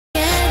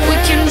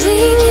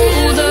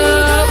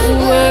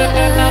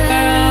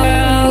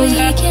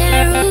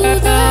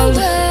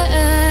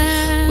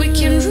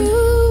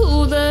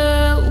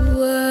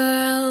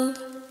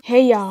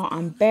Hey y'all,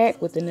 I'm back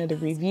with another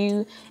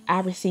review. I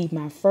received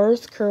my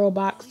first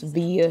CurlBox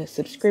via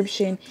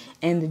subscription,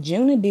 and the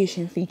June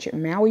edition featured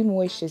Maui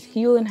Moisture's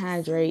Heal and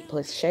Hydrate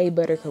plus Shea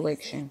Butter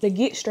collection. To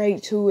get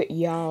straight to it,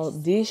 y'all,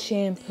 this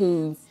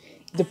shampoo,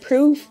 the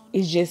proof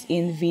is just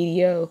in the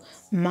video.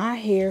 My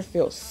hair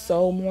felt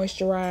so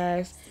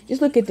moisturized.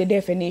 Just look at the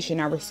definition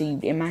I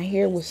received, and my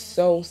hair was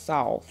so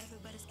soft.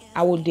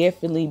 I will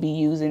definitely be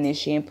using this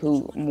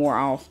shampoo more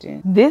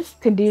often. This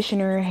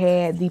conditioner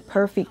had the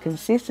perfect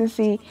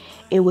consistency.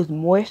 It was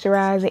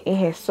moisturizing. It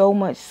had so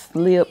much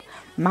slip.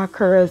 My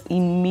curls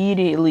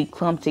immediately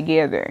clumped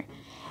together.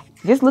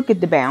 Just look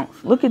at the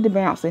bounce. Look at the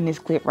bounce in this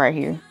clip right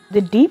here. The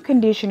deep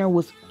conditioner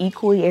was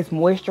equally as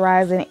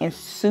moisturizing and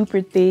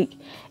super thick.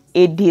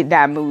 It did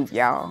not move,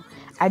 y'all.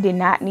 I did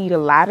not need a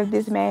lot of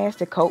this mask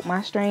to coat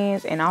my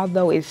strands, and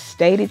although it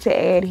stated to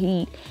add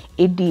heat,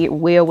 it did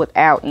well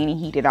without any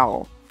heat at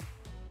all.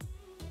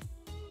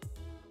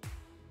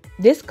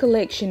 This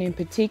collection in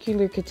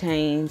particular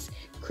contains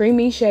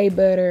creamy shea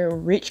butter,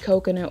 rich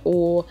coconut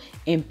oil,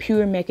 and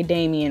pure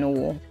macadamia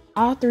oil.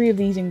 All three of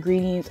these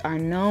ingredients are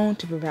known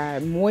to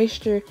provide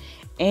moisture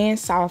and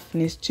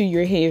softness to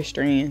your hair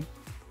strand.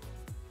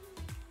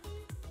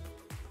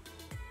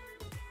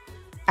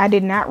 I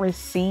did not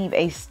receive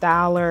a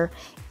styler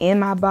in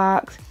my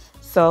box,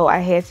 so I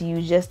had to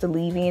use just the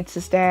leave-in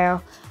to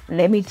style.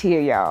 Let me tell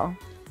y'all,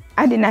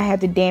 I did not have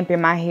to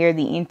dampen my hair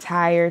the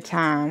entire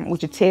time,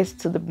 which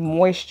attests to the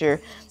moisture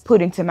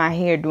put into my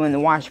hair during the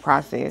wash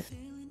process.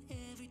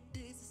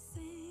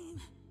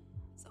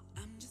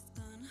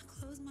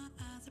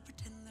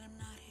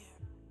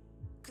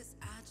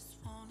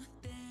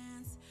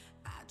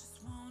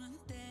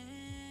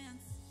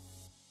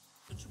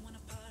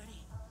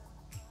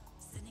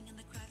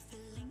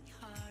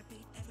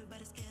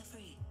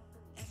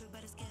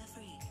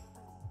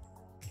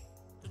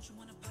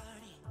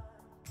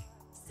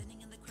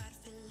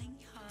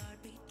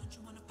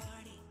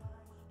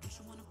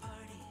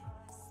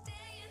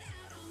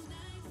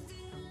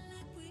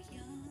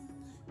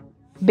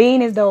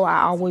 Being as though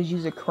I always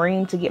use a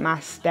cream to get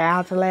my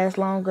style to last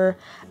longer,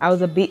 I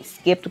was a bit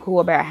skeptical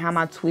about how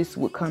my twists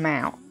would come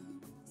out.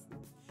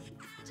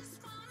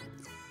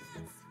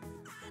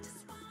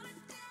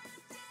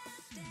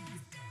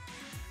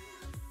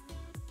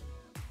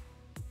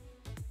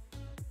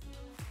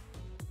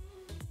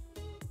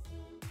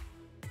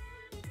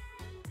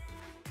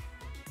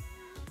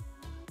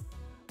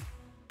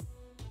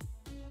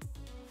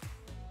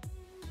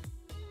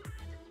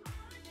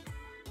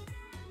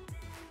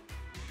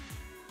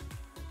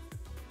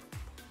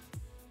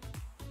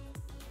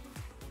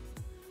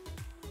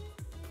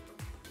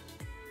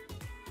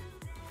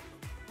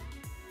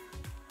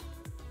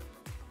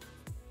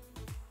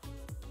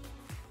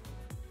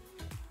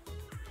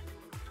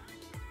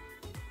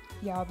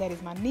 Y'all, that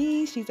is my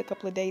niece. She's a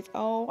couple of days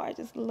old. I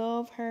just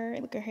love her.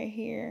 Look at her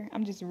hair.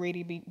 I'm just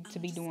ready to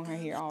be doing her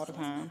hair all the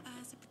time.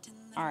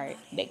 All right,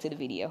 back to the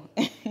video.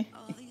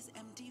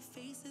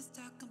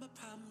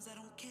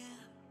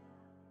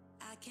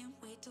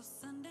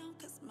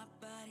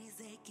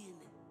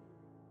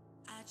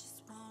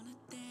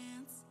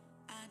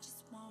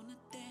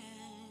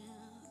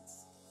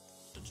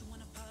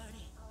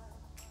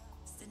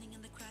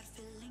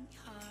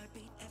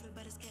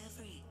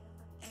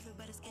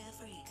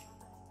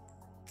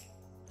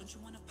 Don't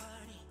you wanna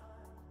party?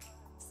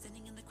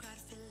 Standing in the crowd,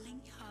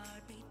 feeling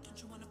heartbeat. Don't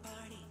you wanna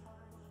party?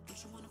 Don't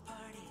you wanna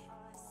party?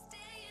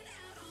 Staying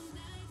out all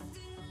night,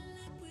 feeling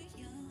like we're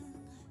young,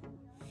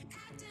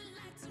 acting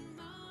like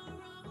tomorrow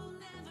will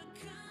never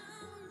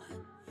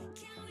come,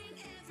 counting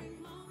every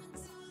moment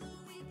till the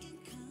weekend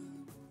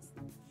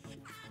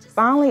comes.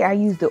 Finally, I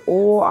used the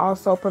oil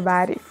also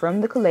provided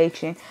from the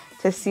collection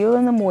to seal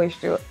in the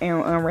moisture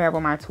and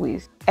unravel my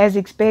twist. As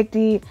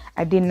expected,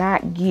 I did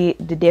not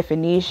get the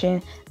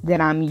definition that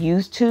I'm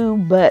used to,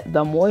 but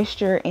the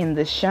moisture and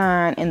the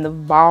shine and the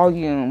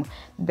volume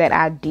that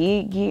I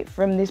did get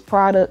from this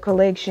product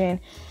collection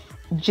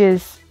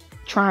just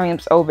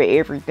triumphs over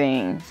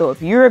everything. So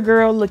if you're a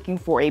girl looking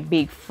for a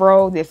big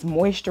fro that's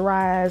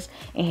moisturized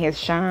and has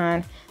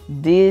shine,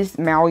 this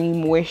Maui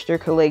Moisture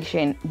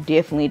collection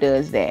definitely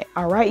does that.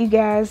 All right, you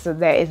guys, so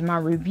that is my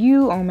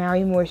review on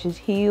Maui Moisture's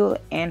Heal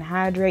and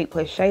Hydrate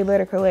plus Shea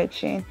Butter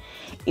collection.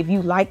 If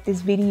you like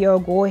this video,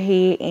 go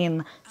ahead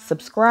and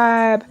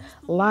subscribe,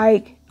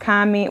 like,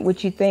 comment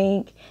what you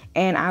think,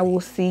 and I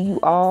will see you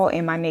all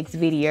in my next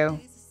video.